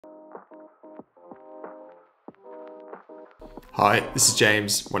Hi, this is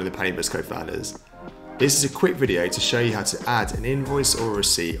James, one of the Pennybus co-founders. This is a quick video to show you how to add an invoice or a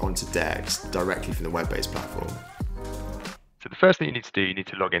receipt onto Dext directly from the web-based platform. So the first thing you need to do, you need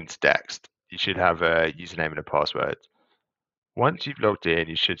to log into Dext. You should have a username and a password. Once you've logged in,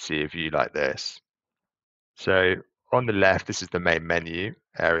 you should see a view like this. So on the left, this is the main menu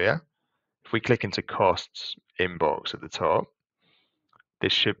area. If we click into Costs Inbox at the top,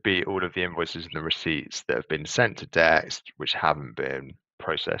 this should be all of the invoices and the receipts that have been sent to Dext, which haven't been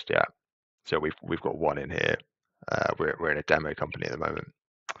processed yet. So we've got one in here. We're in a demo company at the moment.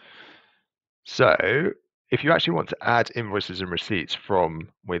 So if you actually want to add invoices and receipts from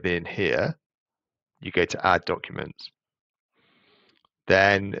within here, you go to Add Documents.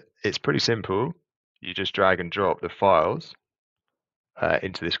 Then it's pretty simple. You just drag and drop the files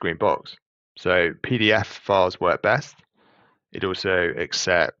into this green box. So PDF files work best. It also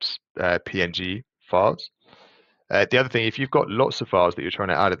accepts PNG files. The other thing, if you've got lots of files that you're trying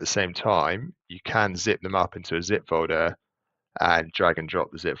to add at the same time, you can zip them up into a zip folder and drag and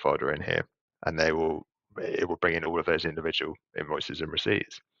drop the zip folder in here, and it will bring in all of those individual invoices and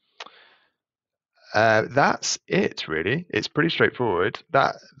receipts. That's it, really. It's pretty straightforward.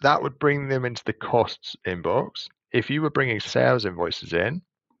 That would bring them into the costs inbox. If you were bringing sales invoices in,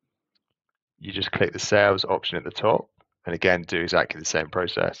 you just click the sales option at the top, and again, do exactly the same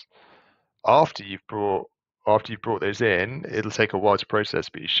process. After you've brought those in, it'll take a while to process,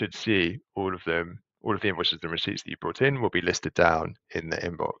 but you should see all of the invoices and receipts that you brought in will be listed down in the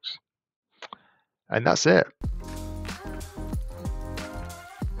inbox. And that's it.